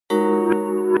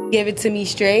Give it to me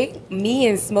straight. Me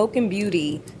and Smoking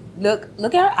Beauty. Look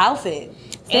at her outfit.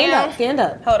 Stand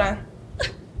up. Hold on.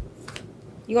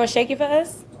 You gonna shake it for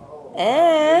us?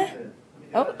 Oh.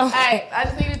 Alright, I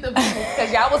just needed to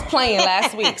because y'all was playing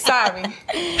last week. Sorry.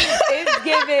 It's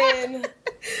giving.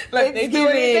 Look, they do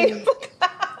anything.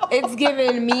 It's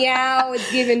giving meow.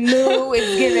 It's giving moo.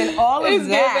 It's giving all of It's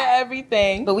that. giving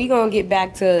everything. But we gonna get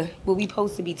back to what we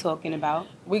supposed to be talking about.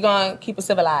 We're gonna keep it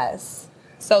civilized.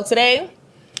 So today,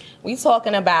 we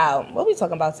talking about what we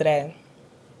talking about today?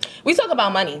 We talking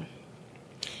about money.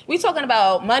 We talking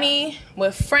about money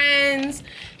with friends,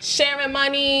 sharing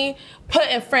money,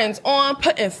 putting friends on,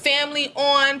 putting family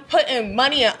on, putting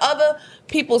money in other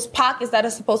people's pockets that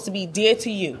are supposed to be dear to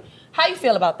you. How you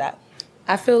feel about that?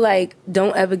 I feel like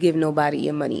don't ever give nobody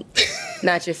your money.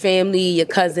 Not your family, your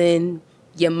cousin,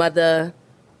 your mother,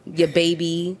 your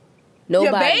baby.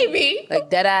 Nobody. Your baby? Like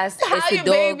that ass. How It's a your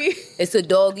dog. baby? It's a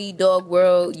dog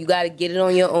world. You gotta get it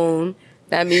on your own.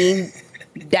 I mean,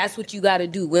 that's what you gotta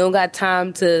do. We don't got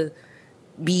time to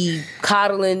be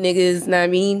coddling niggas, know what I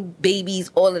mean?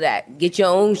 Babies, all of that. Get your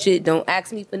own shit. Don't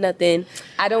ask me for nothing.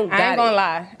 I ain't gonna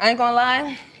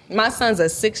lie. My sons are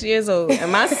 6 years old,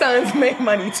 and my sons make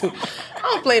money too. I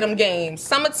don't play them games.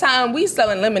 Summertime, we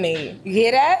selling lemonade. You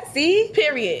hear that? See?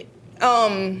 Period.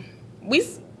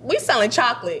 We selling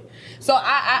chocolate. So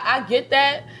I get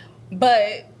that,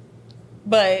 but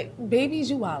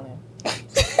babies, you wildin'.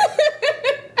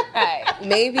 Alright,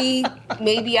 maybe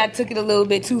I took it a little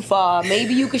bit too far.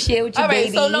 Maybe you could share with your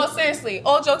baby. So no, seriously,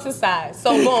 all jokes aside.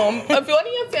 So boom, if one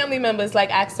of your family members like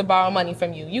asks to borrow money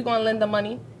from you, you gonna lend them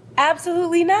money?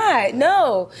 Absolutely not.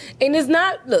 No. And it's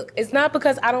not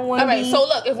because I don't want to be... So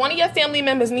look, if one of your family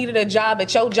members needed a job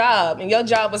at your job and your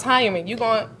job was hiring, you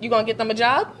gonna get them a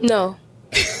job? No.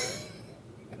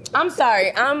 I'm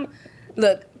sorry.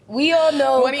 Look, we all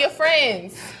know... One of your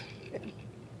friends.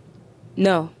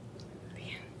 No.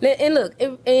 And look,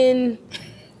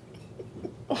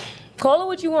 call her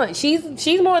what you want.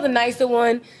 She's more the nicer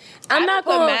one. I'm not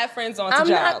put going mad friends on to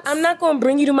jobs. I'm not going to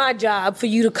bring you to my job for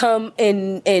you to come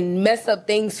and mess up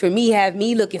things for me, have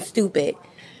me looking stupid.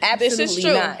 Absolutely this is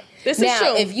true. not. This is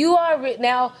true. If you are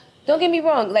now, don't get me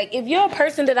wrong. Like if you're a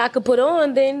person that I could put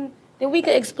on, then we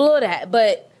could explore that.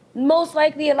 But most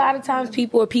likely, a lot of times,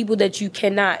 people are people that you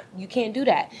can't do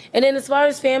that. And then as far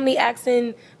as family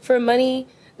asking for money,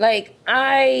 like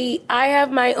I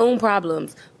have my own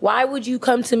problems. Why would you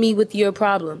come to me with your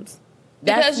problems?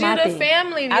 Because you're the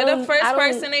family. You're the first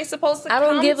person they supposed to come to.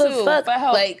 I don't give a fuck for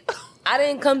help. Like I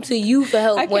didn't come to you for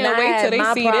help when I had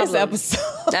my problems. This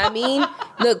episode. I mean,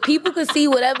 look, people can see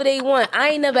whatever they want. I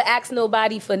ain't never asked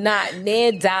nobody for not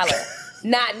near dollar.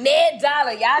 Not near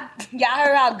dollar. Y'all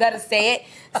heard how I gotta say it.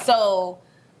 So,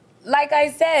 like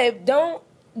I said, don't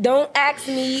ask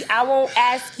me. I won't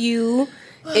ask you.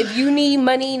 If you need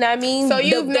money, I mean, so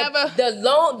you've never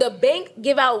the bank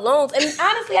give out loans, and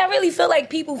honestly, I really feel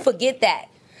like people forget that.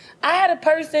 I had a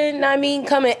person,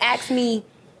 come and ask me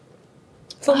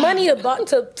for money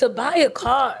to buy a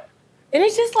car, and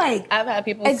it's just like I've had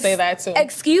people say that too.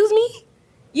 Excuse me,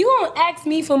 you gonna ask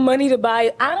me for money to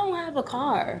buy? I don't have a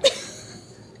car,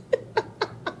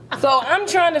 so I'm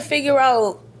trying to figure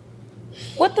out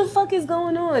what the fuck is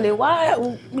going on and why,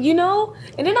 and then I'm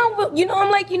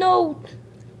like,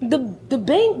 The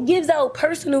bank gives out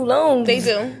personal loans. They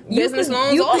do. Business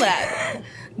loans, all that.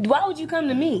 Why would you come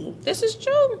to me? This is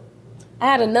true. I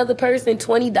had another person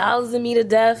 $20 in me to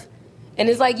death. And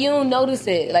it's like, you don't notice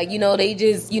it. Like, they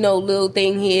just, little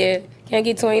thing here. Can I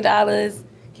get $20?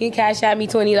 Can you cash out me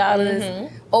 $20?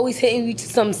 Mm-hmm. Always hitting you to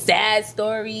some sad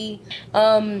story.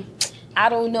 I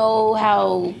don't know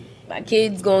how my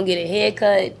kid's gonna get a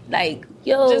haircut. Like,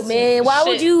 yo, just man, why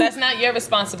would you? That's not your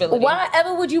responsibility. Why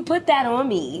ever would you put that on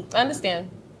me? I understand.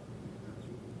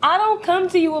 I don't come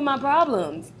to you with my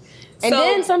problems. And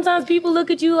then sometimes people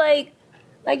look at you like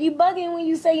you bugging when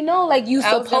you say no. Like you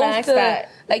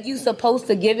supposed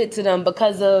to give it to them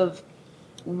because of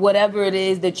whatever it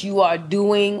is that you are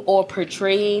doing or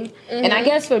portraying. Mm-hmm. And I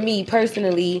guess for me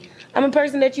personally, I'm a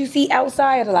person that you see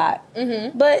outside a lot.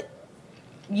 Mm-hmm. But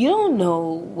you don't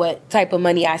know what type of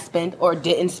money I spent or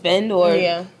didn't spend, or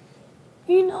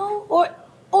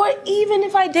or even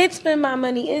if I did spend my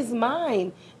money, it's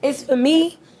mine. It's for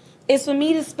me. It's for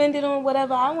me to spend it on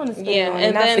whatever I want to spend it on,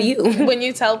 and not for you. When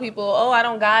you tell people, "Oh, I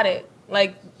don't got it,"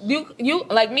 like you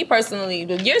like me personally,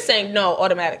 you're saying no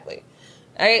automatically,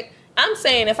 right? I'm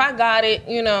saying if I got it,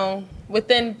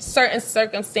 within certain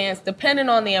circumstance, depending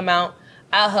on the amount,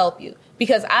 I'll help you.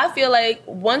 Because I feel like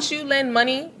once you lend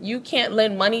money, you can't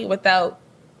lend money without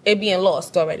it being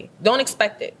lost already. Don't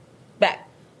expect it back.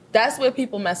 That's where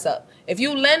people mess up. If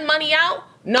you lend money out,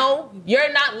 No,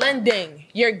 you're not lending.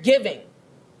 You're giving.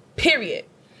 Period.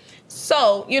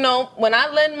 So, you know, when I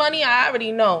lend money, I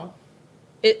already know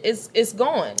it's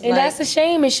going. And that's a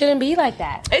shame. It shouldn't be like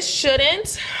that. It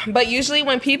shouldn't. But usually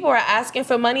when people are asking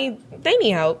for money, they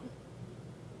need help.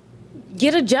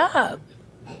 Get a job.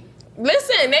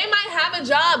 Listen, they might have a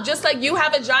job just like you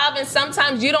have a job, and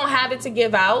sometimes you don't have it to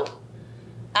give out.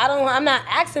 I'm not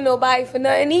asking nobody for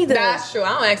nothing either. That's true. I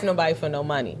don't ask nobody for no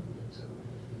money.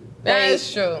 That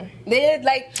is true. They're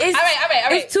like, it's, all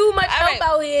right. It's too much help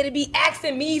out here to be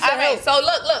asking me for help. So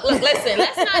look, listen.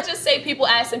 Let's not just say people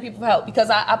asking people for help, because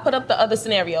I put up the other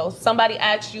scenario. Somebody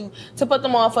asked you to put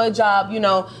them on for a job, you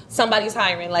know, somebody's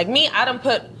hiring. Like me, I done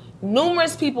put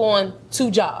numerous people on 2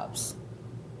 jobs.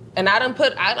 And I done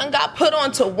got put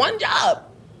on to 1 job.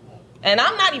 And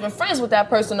I'm not even friends with that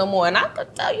person no more. And I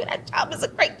could tell you that job is a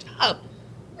great job.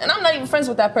 And I'm not even friends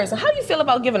with that person. How do you feel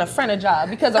about giving a friend a job?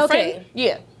 Because a friend,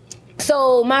 yeah.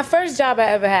 So my first job I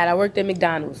ever had, I worked at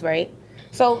McDonald's, right?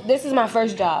 So this is my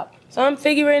first job. So I'm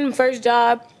figuring first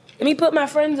job, let me put my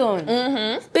friends on.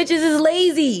 Mm-hmm. Bitches is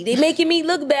lazy. They making me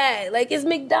look bad. Like, it's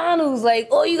McDonald's. Like,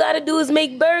 all you gotta do is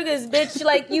make burgers, bitch.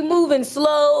 Like, you moving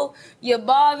slow. You're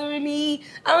bothering me.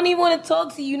 I don't even want to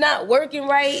talk to you. Not working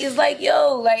right. It's like,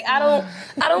 yo, like, I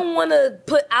don't want to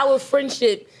put our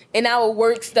friendship in our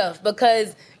work stuff,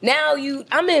 because now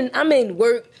I'm in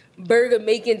work burger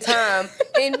making time,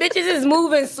 and bitches is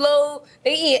moving slow.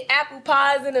 They eating apple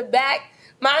pies in the back.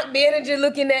 My manager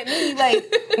looking at me like,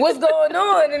 what's going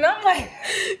on? And I'm like,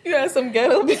 you had some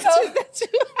ghetto bitches that you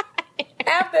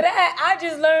After that, I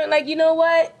just learned, like, you know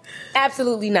what?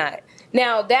 Absolutely not.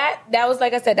 Now, that was,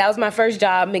 like I said, that was my first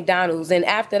job, McDonald's. And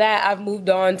after that, I've moved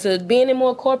on to being in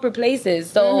more corporate places.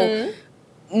 So,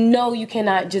 no, you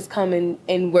cannot just come in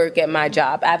and work at my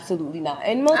job. Absolutely not.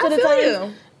 And most of the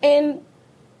time, and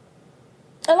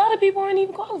a lot of people aren't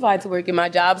even qualified to work in my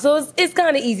job. So, it's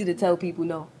kind of easy to tell people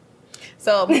no.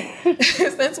 So,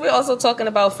 since we're also talking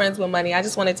about friends with money, I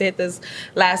just wanted to hit this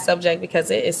last subject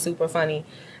because it is super funny.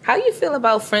 How do you feel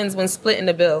about friends when splitting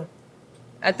the bill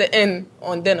at the end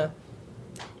on dinner?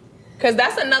 Because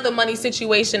that's another money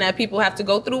situation that people have to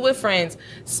go through with friends.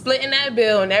 Splitting that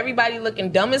bill and everybody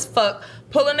looking dumb as fuck,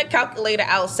 pulling the calculator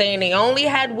out saying they only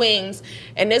had wings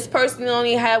and this person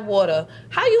only had water.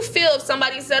 How you feel if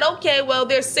somebody said, okay, well,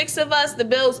 there's 6 of us, the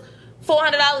bill's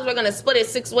 $400, we're going to split it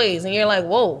 6 ways. And you're like,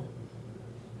 whoa.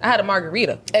 I had a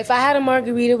margarita. If I had a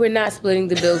margarita, we're not splitting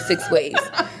the bill 6 ways.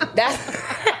 That's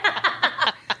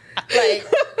like,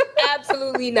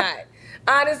 absolutely not.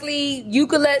 Honestly, you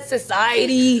could let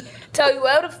society tell you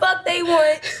whatever the fuck they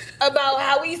want about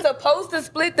how we supposed to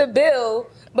split the bill.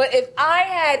 But if I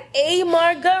had a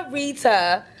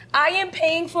margarita, I am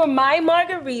paying for my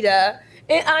margarita.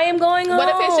 And I am going home. What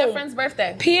if it's your friend's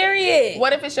birthday? Period.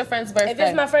 What if it's your friend's birthday? If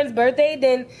it's my friend's birthday,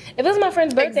 then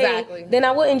then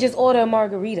I wouldn't just order a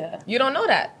margarita. You don't know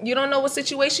that. You don't know what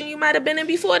situation you might have been in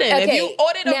before then. Okay, if you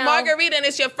ordered a margarita and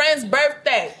it's your friend's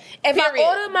birthday. If I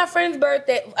order my friend's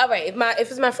birthday, all right, if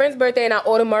it's my friend's birthday and I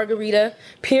order margarita,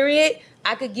 period,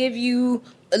 I could give you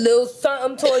a little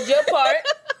something towards your part,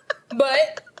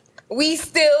 but we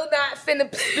still not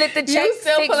finna split the check. You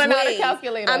still 6 pulling ways. out a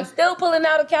calculator. I'm still pulling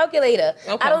out a calculator.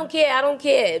 Okay. I don't care.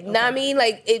 Okay. Know what I mean?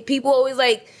 Like, people always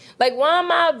like, why am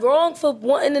I wrong for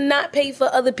wanting to not pay for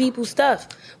other people's stuff?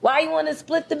 Why you want to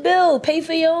split the bill? Pay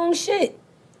for your own shit.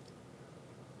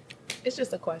 It's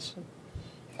just a question.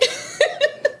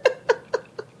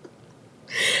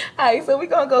 All right, so we're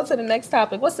going to go to the next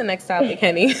topic. What's the next topic,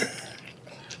 Henny?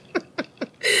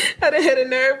 I done hit a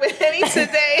nerve with Henny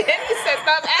today. Henny said,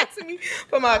 stop asking me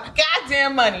for my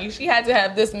goddamn money. She had to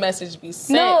have this message be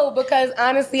sent. No, because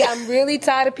honestly, I'm really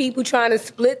tired of people trying to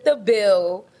split the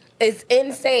bill. It's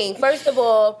insane. First of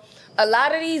all, a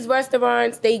lot of these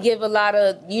restaurants, they give a lot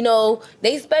of,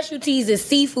 they specialties is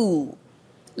seafood.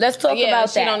 Let's talk about that.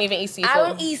 She don't even eat seafood. I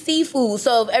don't eat seafood.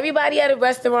 So if everybody at a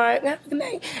restaurant,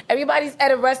 everybody's at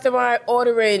a restaurant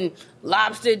ordering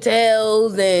lobster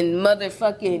tails and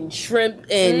motherfucking shrimp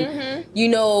and,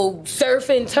 surf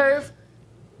and turf.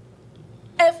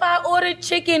 If I order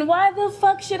chicken, why the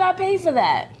fuck should I pay for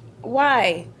that?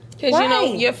 Why?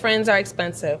 Because, your friends are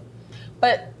expensive.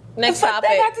 But next topic.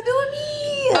 What that got to do with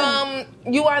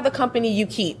me? You are the company you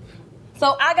keep.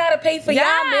 So I gotta pay for y'all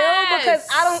meal because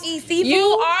I don't eat seafood? You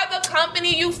are the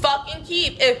company you fucking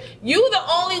keep. If you the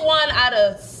only one out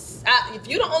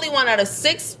of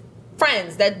 6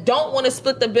 friends that don't want to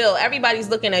split the bill, everybody's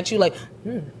looking at you like,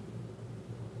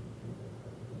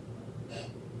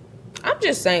 I'm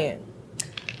just saying.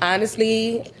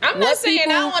 Honestly, I'm not saying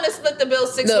I don't want to split the bill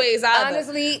six ways either.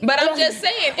 Honestly, but I'm just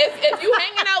saying if you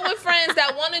hanging out with friends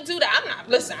that want to do that,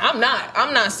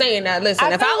 I'm not saying that.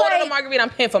 Listen, if I order a margarita,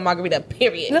 I'm paying for margarita,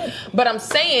 period. Look. But I'm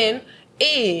saying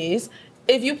is,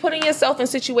 if you putting yourself in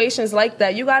situations like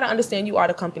that, you gotta understand you are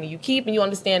the company you keep, and you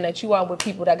understand that you are with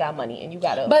people that got money, and you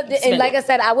gotta. And like I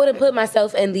said, I wouldn't put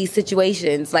myself in these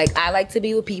situations. Like, I like to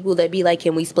be with people that be like,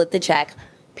 "Can we split the check?"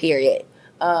 Period.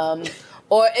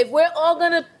 Or if we're all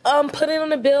gonna put it on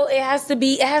the bill, it has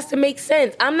to make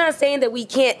sense. I'm not saying that we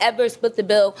can't ever split the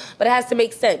bill, but it has to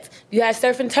make sense. If you had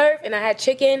surf and turf and I had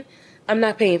chicken, I'm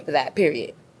not paying for that.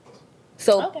 Period.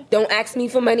 So Don't ask me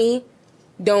for money.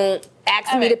 Don't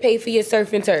ask me to pay for your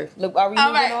surf and turf. Look, are we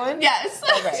moving on? Yes.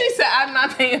 Right. She said, I'm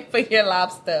not paying for your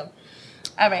lobster.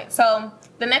 All right. So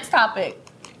the next topic,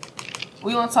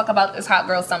 we want to talk about this hot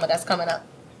girl summer that's coming up,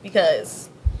 because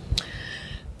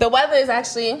the weather is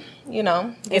actually, getting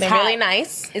really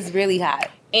nice. It's really hot.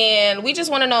 And we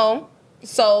just want to know,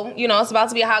 so, it's about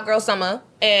to be a hot girl summer,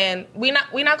 and we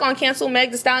not going to cancel Meg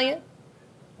Thee Stallion.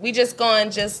 We just going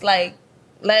to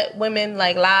let women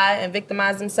lie and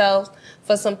victimize themselves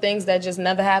for some things that just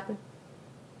never happen.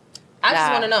 I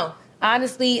just want to know.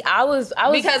 Honestly, I was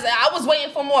because I was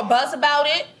waiting for more buzz about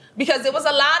it, because there was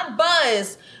a lot of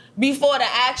buzz before the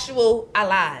actual I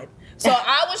lied. So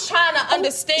I was trying to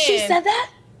understand. She said that?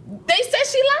 They said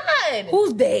she lied.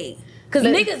 Who's they? Because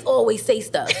niggas always say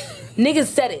stuff. Niggas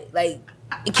said it. Like,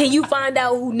 can you find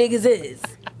out who niggas is?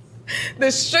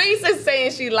 The streets is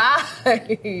saying she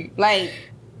lied. Like,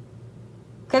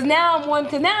 because now I'm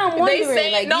wondering. They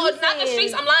say, no, it's not the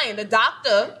streets. I'm lying.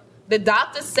 The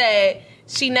doctor said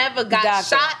she never got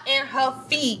shot in her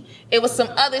feet. It was some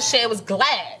other shit. It was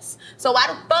glass. So why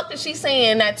the fuck is she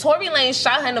saying that Tory Lanez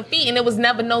shot her in the feet and there was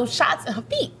never no shots in her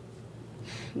feet?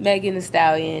 Megan Thee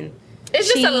Stallion. It's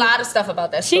just a lot of stuff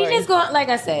about that story. She just going, like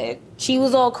I said, she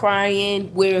was all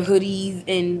crying, wearing hoodies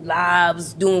and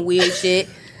lives, doing weird shit.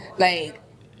 Like,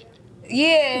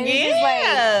 yeah. Just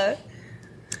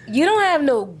like, you don't have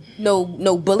no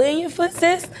bullet in your foot,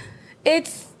 sis.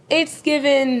 It's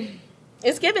giving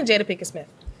Jada Pinkett Smith.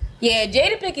 Yeah,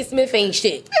 Jada Pinkett Smith ain't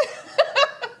shit.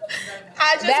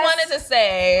 I just wanted to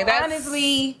say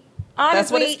honestly,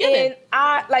 that's what it's giving.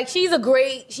 And she's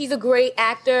a great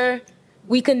actor.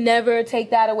 We could never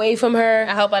take that away from her.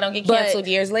 I hope I don't get canceled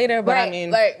years later, but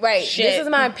right. Shit. This is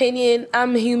my opinion.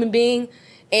 I'm a human being,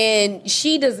 and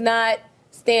she does not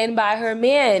stand by her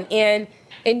man, and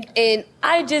I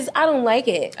don't like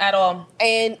it at all.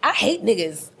 And I hate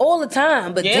niggas all the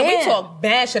time. But damn, we talk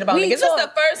bad shit about niggas. This is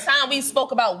the first time we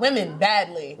spoke about women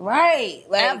badly, right?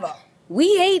 Ever.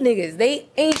 We hate niggas. They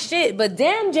ain't shit. But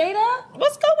damn, Jada,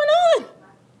 what's going on?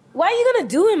 Why are you gonna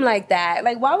do him like that?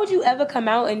 Like, why would you ever come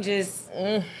out and just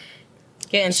get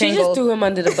entangled? She just threw him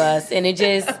under the bus, and it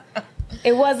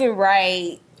wasn't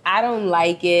right. I don't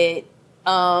like it.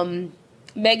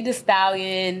 Meg Thee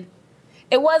Stallion,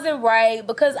 it wasn't right,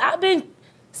 because I've been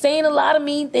saying a lot of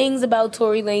mean things about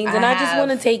Tory Lanez, and I just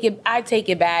want to take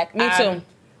it back. Me too.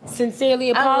 Sincerely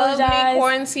apologize. I love me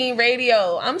quarantine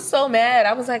radio. I'm so mad.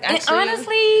 I was like, actually, and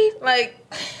honestly,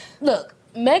 look.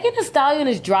 Megan Thee Stallion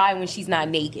is dry when she's not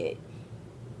naked.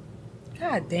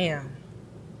 God damn.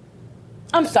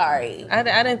 I'm sorry. I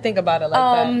didn't think about it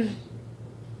like that.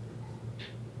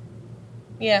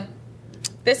 Yeah.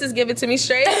 This is Give It To Me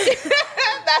Straight.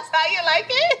 That's how you like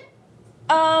it?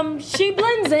 She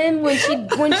blends in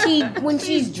when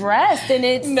she's dressed, and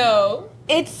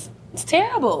it's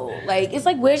terrible. Like, it's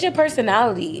like, where's your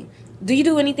personality? Do you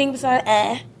do anything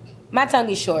besides My tongue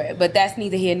is short, but that's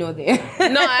neither here nor there.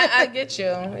 No, I get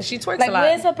you. She twerks a lot.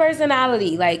 Where's her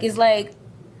personality? Like, it's like,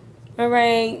 all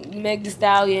right, Meg Thee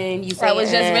Stallion, you say I was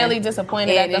just really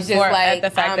disappointed at the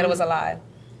fact that it was a lie.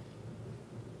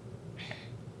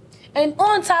 And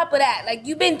on top of that, like,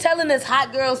 you've been telling us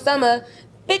hot girl summer,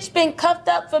 bitch been cuffed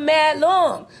up for mad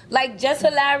long. Like Just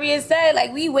Hilarious said,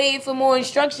 like, we waiting for more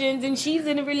instructions and she's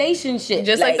in a relationship.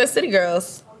 Just like the City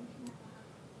Girls.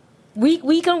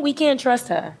 We can't trust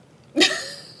her.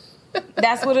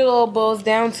 That's what it all boils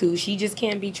down to. She just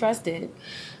can't be trusted.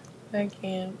 I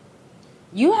can't.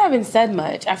 You haven't said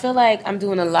much. I feel like I'm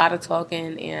doing a lot of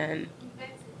talking and...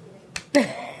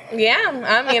 Yeah,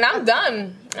 I mean, I'm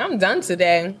done. I'm done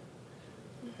today.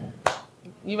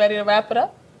 You ready to wrap it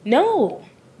up? No.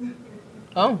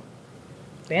 Oh.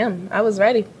 Damn, I was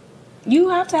ready. You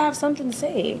have to have something to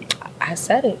say. I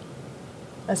said it.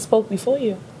 I spoke before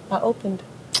you. I opened.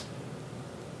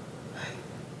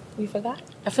 You forgot?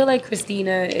 I feel like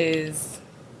Christina is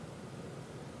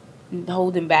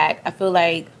holding back. I feel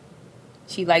like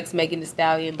she likes Megan Thee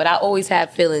Stallion, but I always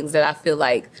have feelings that I feel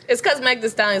like... It's because Megan Thee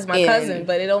Stallion is my cousin,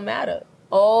 but it don't matter.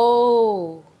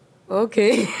 Oh,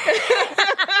 okay.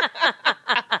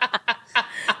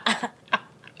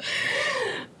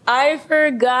 I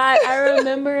forgot. I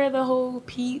remember the whole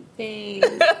Pete thing.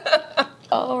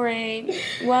 All right.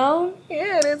 Well,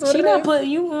 yeah, it is what she's not putting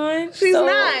you on. She's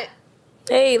not.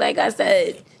 Hey, like I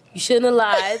said, you shouldn't have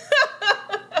lied.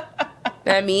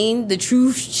 I mean, the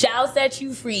truth shall set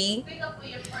you free.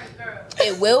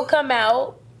 It will come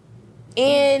out.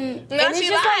 And no,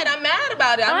 she lied. Like, I'm mad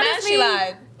about it. I'm honestly, mad she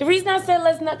lied. The reason I said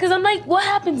let's not, because I'm like, what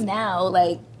happens now?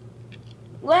 Like,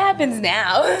 what happens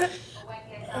now?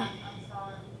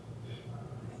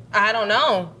 I don't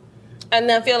know.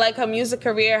 And I feel like her music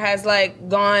career has like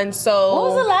gone so. What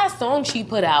was the last song she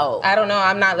put out? I don't know.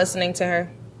 I'm not listening to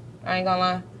her. I ain't gonna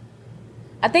lie.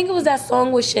 I think it was that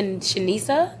song with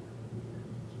Shanisa.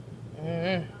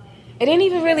 Mm-hmm. It didn't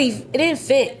even really. It didn't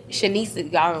fit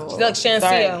Shanisa. Look,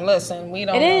 Shansia, listen, we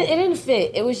don't. It didn't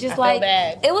fit. It was just like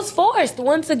it was forced.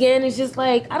 Once again, it's just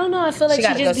like I don't know. I feel like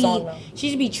she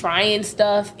should be trying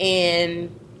stuff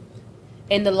and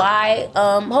the lie.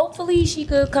 Hopefully she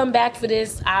could come back for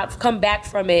this. I've come back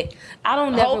from it. I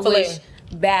don't never wish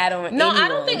bad on anyone. No, I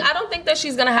don't think that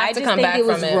she's gonna have to come back from it. I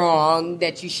just think it was wrong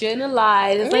that you shouldn't have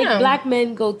lied. It's like black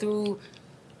men go through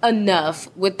enough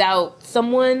without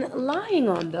someone lying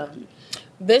on them.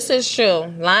 This is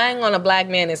true. Lying on a black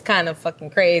man is kind of fucking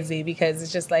crazy because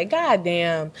it's just like,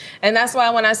 goddamn. And that's why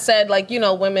when I said, like, you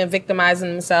know, women victimizing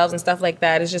themselves and stuff like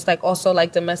that, it's just like also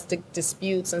like domestic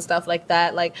disputes and stuff like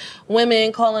that. Like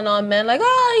women calling on men like,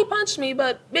 oh, he punched me,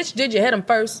 but bitch, did you hit him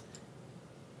first?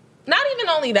 Not even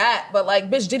only that, but like,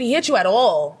 bitch, did he hit you at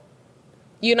all?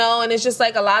 You know, and it's just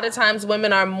like a lot of times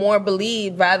women are more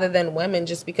believed rather than women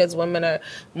just because women are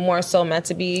more so meant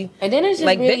to be. And then it's just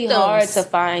like really hard to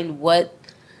find what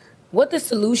the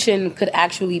solution could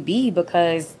actually be,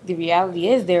 because the reality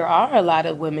is there are a lot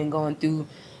of women going through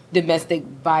domestic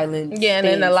violence. Yeah, and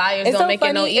then the liars don't make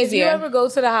it no easier. If you ever go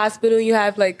to the hospital and you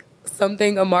have like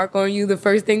a mark on you, the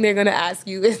first thing they're going to ask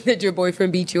you is that your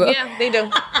boyfriend beat you up. Yeah, they do.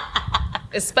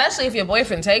 Especially if your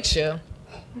boyfriend takes you.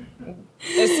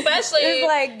 Especially it's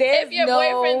like if your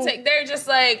boyfriend they're just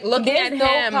like looking at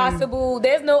him.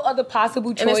 There's no other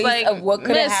possible choice like, of what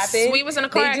could have happened. We was in a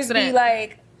car accident. They just be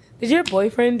like, did your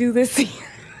boyfriend do this to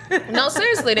you? No,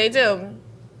 seriously, they do.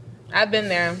 I've been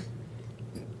there.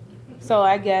 So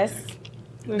I guess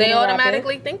they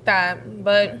automatically think that.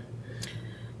 But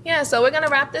yeah, so we're gonna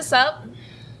wrap this up.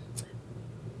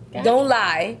 Don't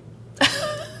lie.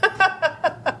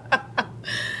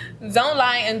 Don't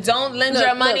lie and don't lend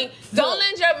your money. Don't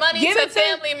lend your money to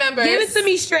family members. Give it to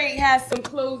me straight. Has some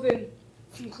closing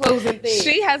things.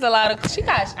 She has a lot of.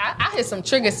 I hit some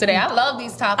triggers today. I love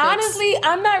these topics. Honestly,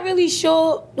 I'm not really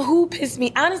sure who pissed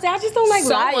me. Honestly, I just don't like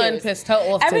liars. Someone pissed her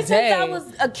off Ever today. since I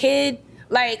was a kid,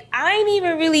 like I ain't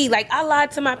even really like I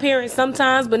lied to my parents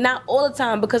sometimes, but not all the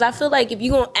time, because I feel like if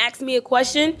you gonna ask me a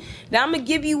question, then I'm gonna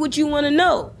give you what you want to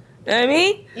know. You know what I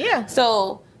mean? Yeah.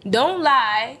 So don't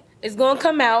lie. It's gonna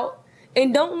come out,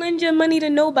 and don't lend your money to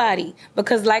nobody,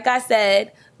 because like I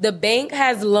said, the bank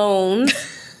has loans.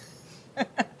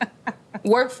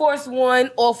 Workforce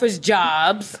One offers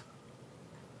jobs,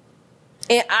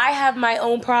 and I have my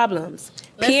own problems.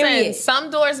 Period. Listen,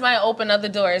 some doors might open other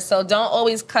doors, so don't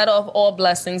always cut off all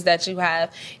blessings that you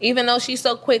have. Even though she's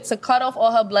so quick to cut off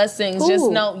all her blessings, just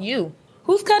know you.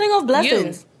 Who's cutting off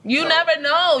blessings? You never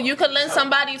know. You could lend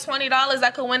somebody $20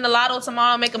 that could win the lotto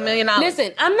tomorrow and make $1 million.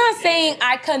 Listen, I'm not saying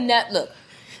I connect. Look,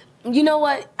 you know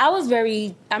what? I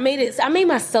made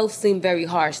myself seem very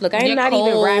harsh. Look, I'm not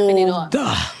even wrapping it up.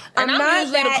 And I'm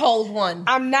usually the cold one.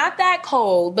 I'm not that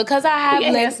cold because I have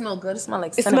lent. It smells good. It smells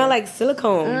like cinnamon. It smells like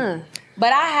silicone.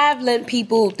 But I have lent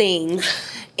people things,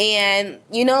 and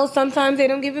you know sometimes they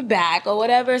don't give it back or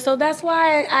whatever. So that's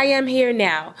why I am here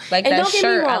now. Like and that don't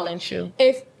shirt I lent you.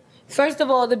 First of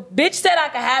all, the bitch said I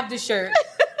could have the shirt.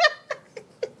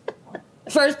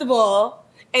 First of all,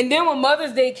 and then when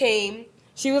Mother's Day came,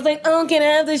 she was like, "Oh, can I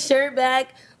have the shirt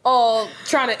back?" Oh,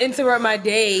 trying to interrupt my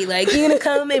day. Like, you gonna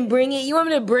come and bring it? You want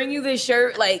me to bring you this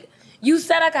shirt? Like, you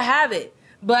said I could have it.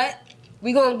 But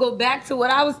we gonna go back to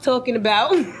what I was talking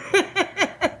about. All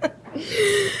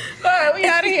right, we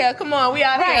out of here. Come on, we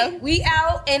out of here. We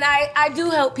out, and I do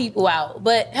help people out.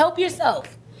 But help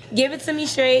yourself. Give it to me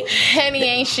straight. Henny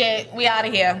ain't shit. We out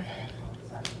of here.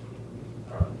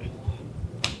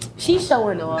 She's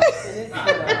showing off.